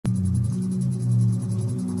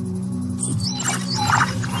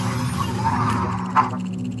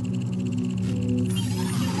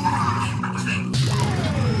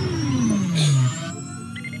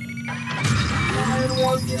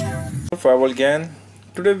Firewall again.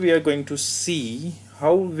 Today we are going to see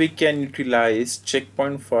how we can utilize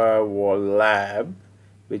Checkpoint Firewall Lab,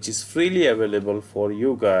 which is freely available for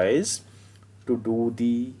you guys to do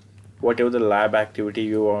the whatever the lab activity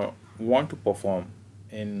you want to perform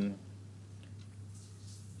in.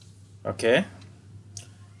 Okay,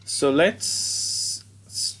 so let's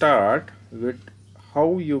start with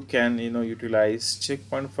how you can utilize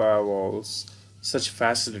Checkpoint Firewalls such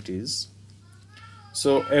facilities.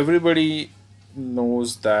 So everybody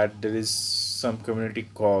knows that there is some community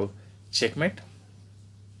called Checkmate.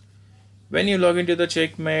 When you log into the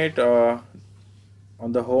Checkmate,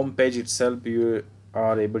 on the home page itself, you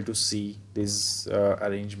are able to see this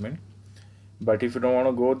arrangement. But if you don't want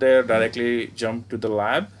to go there directly, jump to the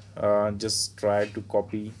lab. Just try to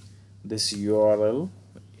copy this URL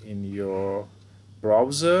in your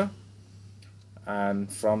browser,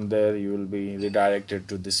 and from there you will be redirected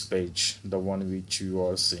to this page, the one which you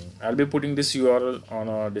are seeing. I'll be putting this URL on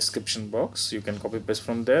a description box. You can copy paste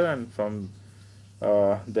from there, and from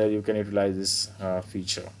there you can utilize this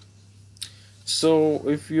feature. So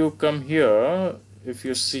if you come here, if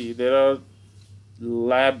you see, there are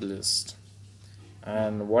lab list,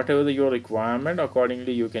 and whatever your requirement,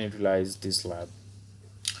 accordingly you can utilize this lab.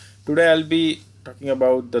 Today I'll be talking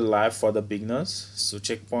about the lab for the beginners. So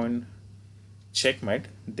Checkmate,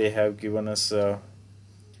 they have given us a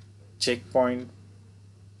checkpoint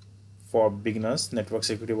for beginners network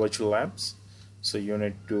security virtual labs. So you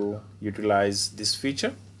need to utilize this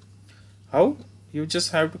feature. How? You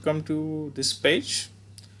just have to come to this page,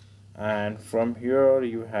 and from here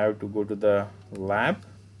you have to go to the lab.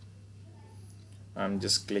 I'm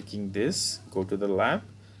just clicking this, go to the lab,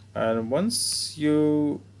 and once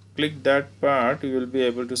you click that part, you will be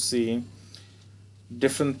able to see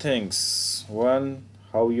different things. One,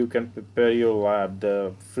 how you can prepare your lab,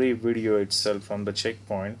 the free video itself from the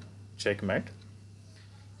Checkmate,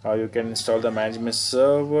 how you can install the management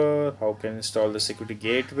server, how can install the security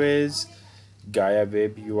gateways, Gaia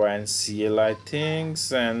Web UI and CLI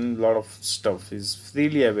things, and a lot of stuff is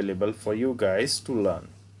freely available for you guys to learn.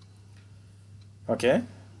 Okay,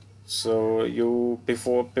 so you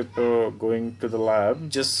before going to the lab,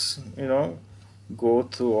 just go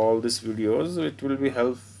through all these videos. It will be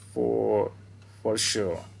helpful for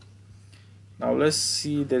sure. Now let's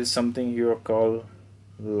see, there is something here called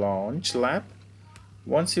Launch Lab.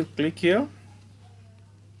 Once you click here,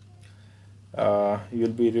 you'll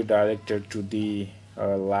be redirected to the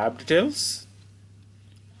lab details,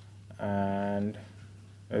 and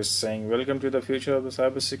it's saying welcome to the future of the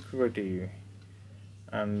cybersecurity,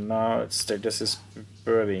 and now its status is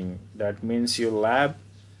preparing. That means your lab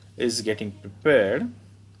is getting prepared.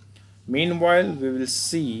 Meanwhile, we will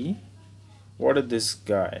see what is this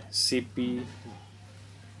guy, CP4B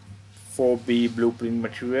blueprint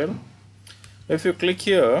material. If you click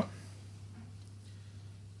here,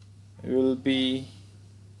 you will be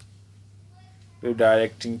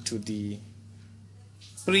redirecting to the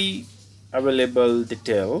pre-available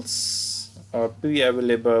details or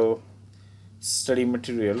pre-available study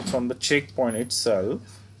material from the checkpoint itself.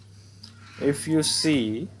 If you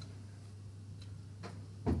see,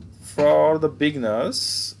 for the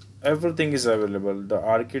beginners, everything is available. The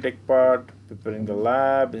architect part, preparing the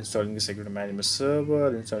lab, installing the security management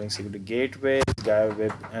server, installing security gateway, Gaia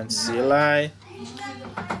Web and CLI.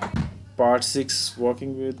 Part 6,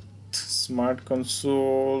 working with smart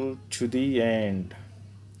console to the end.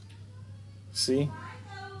 See,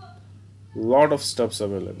 lot of stuffs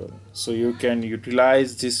available, so you can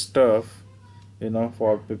utilize this stuff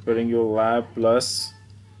for preparing your lab, plus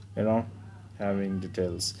having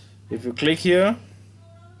details. If you click here,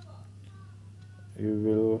 you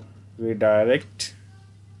will redirect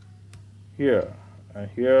here, and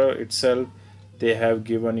here itself they have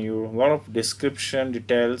given you a lot of description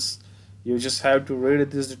details. You just have to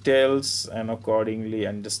read these details and accordingly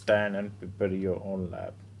understand and prepare your own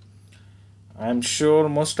lab. I'm sure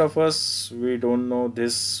most of us, we don't know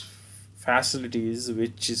this facilities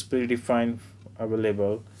which is predefined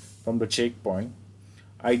available from the checkpoint.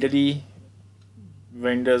 Ideally,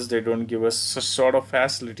 vendors, they don't give us such sort of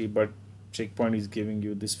facility, but checkpoint is giving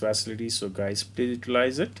you this facility, so guys, please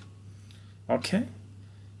utilize it. Okay,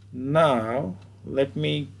 now let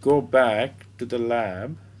me go back to the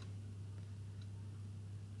lab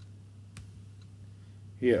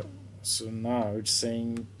here. So now it's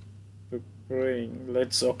saying preparing.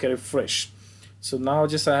 Let's refresh. So now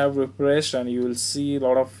just I have refreshed, and you will see a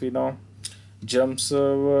lot of jump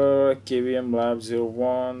server, KVM lab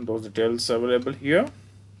 01, those details available here.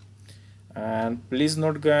 And please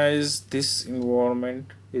note guys, this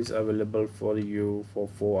environment is available for you for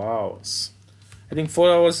 4 hours. I think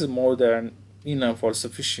 4 hours is more than enough or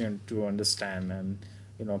sufficient to understand and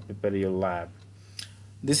prepare your lab.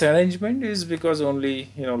 This arrangement is because only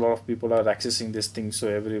a lot of people are accessing this thing, so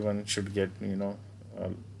everyone should get a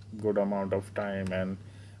good amount of time and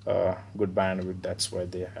good bandwidth. That's why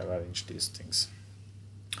they have arranged these things.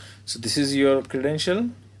 So this is your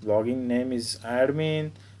credential. Login name is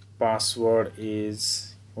admin, password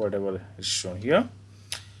is whatever is shown here.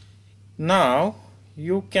 Now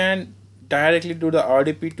you can directly do the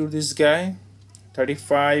RDP to this guy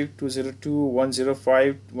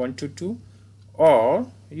 35.202.105.122, or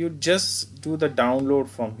you just do the download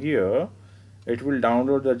from here. It will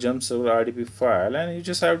download the jump server RDP file and you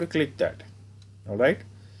just have to click that. Alright,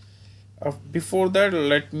 before that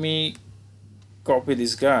let me copy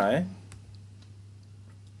this guy.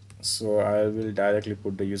 So I will directly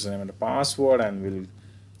put the username and the password and we'll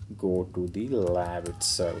go to the lab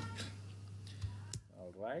itself.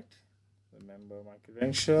 Alright, remember my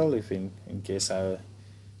credential if in case I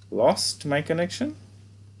lost my connection.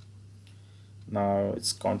 Now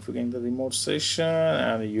it's configuring the remote session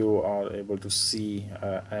and you are able to see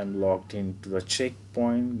I am logged into the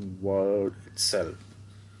checkpoint world itself,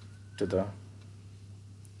 to the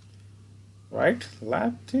right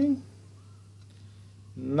lab thing.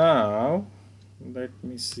 Now let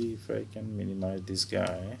me see if I can minimize this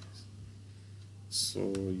guy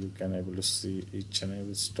so you can able to see each and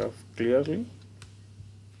every stuff clearly.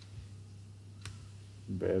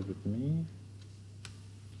 Bear with me.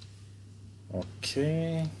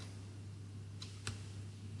 Okay,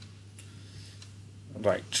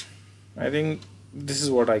 right, I think this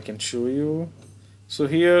is what I can show you. So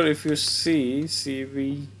here if you see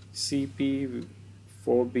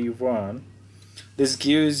CP4B1, this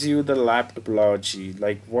gives you the lab topology,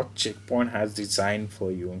 like what checkpoint has designed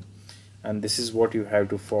for you, and this is what you have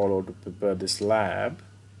to follow to prepare this lab.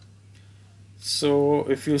 So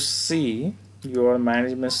if you see your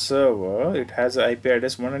management server, it has an IP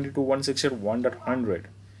address 192.168.1.100,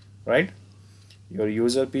 right? Your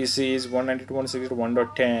user PC is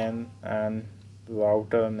 192.168.1.10 and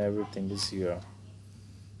router and everything is here.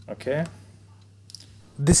 Okay,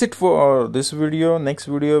 this is it for this video. Next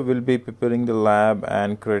video will be preparing the lab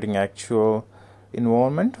and creating actual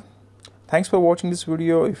environment. Thanks for watching this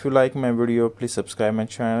video. If you like my video, please subscribe my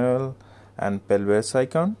channel and bell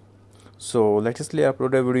icon. So latestly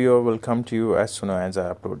uploaded video will come to you as soon as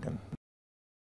I upload them.